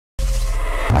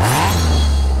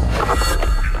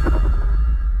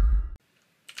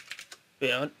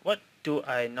wait, what do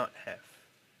I not have?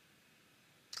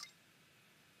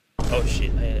 Oh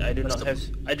shit, I do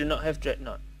not have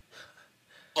dreadnought.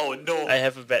 Oh no. I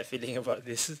have a bad feeling about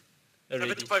this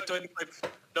already. 75-25.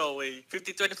 No way.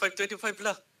 50-25-25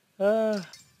 lah.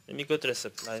 Let me go to the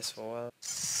supplies for a while.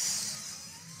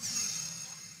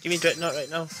 Give me dreadnought right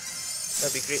now.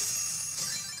 That'd be great.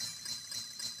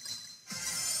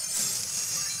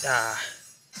 Ah.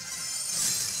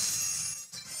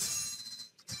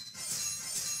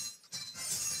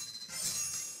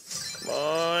 Come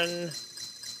on.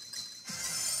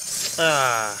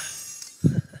 Ah.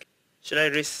 Should I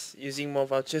risk using more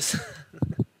vouchers?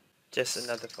 Just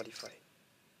another 45.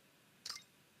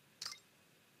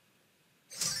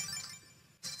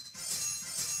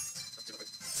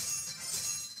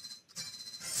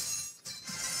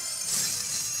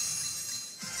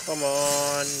 Come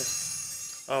on.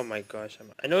 Oh my gosh.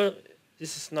 I know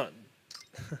this is not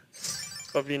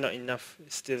probably not enough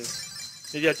still.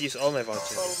 Maybe I have to use all my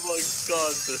vouchers. Oh my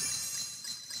god.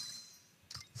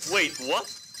 Wait, what?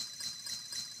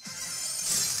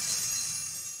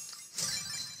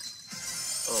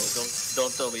 Oh,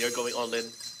 don't tell me you're going all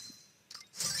in.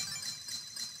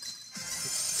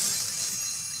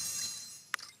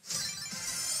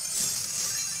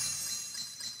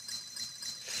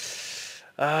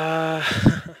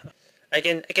 I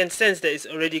can sense that it's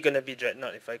already gonna be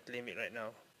dreadnought if I claim it right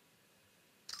now.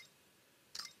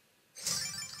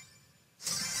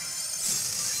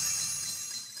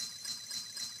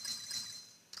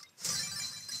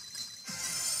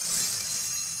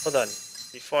 Hold on,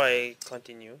 before I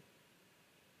continue.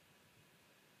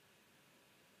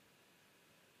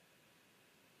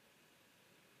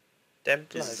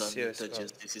 Templar is here as well.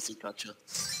 This is gacha.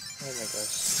 Oh my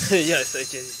gosh. Yeah, it's like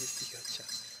JCC gacha.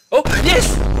 Oh, yes!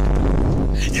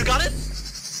 You got it?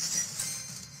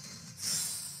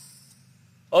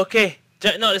 Okay,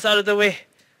 dreadnought is out of the way.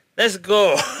 Let's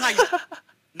go! Nice!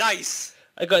 Nice!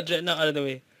 I got dreadnought out of the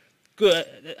way. Good.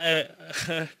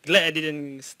 Glad I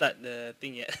didn't start the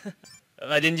thing yet.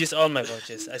 I didn't use all my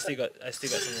vouchers. I still got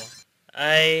some more.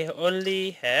 I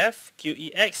only have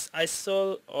QEX,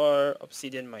 Isol, or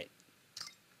Obsidian Might.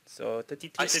 So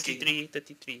 33, 33,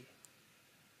 33.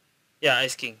 Yeah,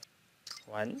 Ice King.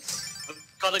 One.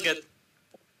 Gotta get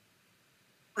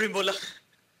Rimbola.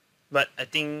 But I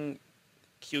think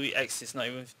QEX is not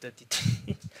even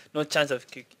 33. No chance of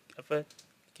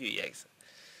QEX.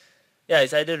 Yeah,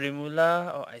 it's either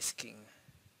Rimula or Ice King.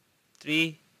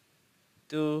 3,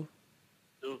 2,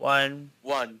 1.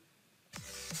 What did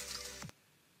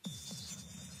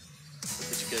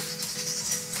you get?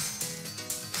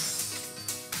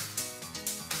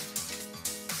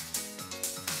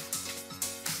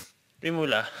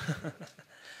 Rimula.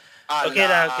 Okay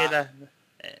lah.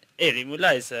 Hey,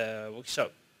 Rimula is a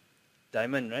workshop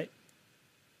diamond, right?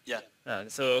 Yeah.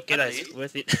 So okay lah, it's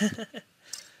worth it.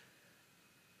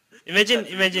 Imagine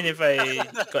if I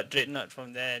got dreadnought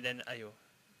from there, then ayo.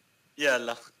 Yeah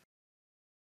lah.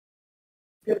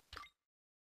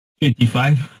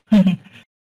 25.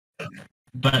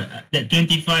 But that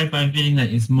 25, I'm feeling like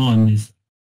it's more on this.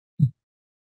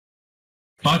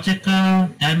 Voucher car,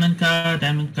 diamond car.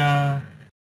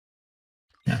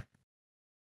 Yeah.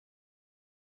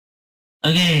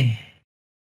 Okay.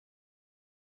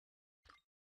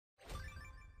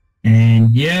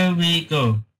 And here we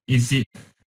go. Is it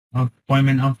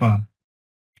appointment alpha?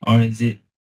 Or is it?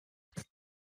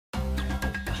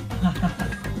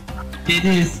 It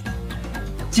is.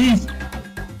 Jeez.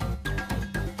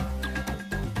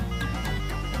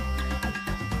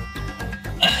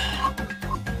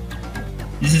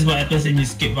 This is what happens when you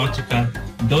skip voucher card.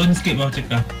 Don't skip voucher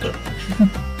card.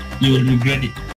 You will regret it.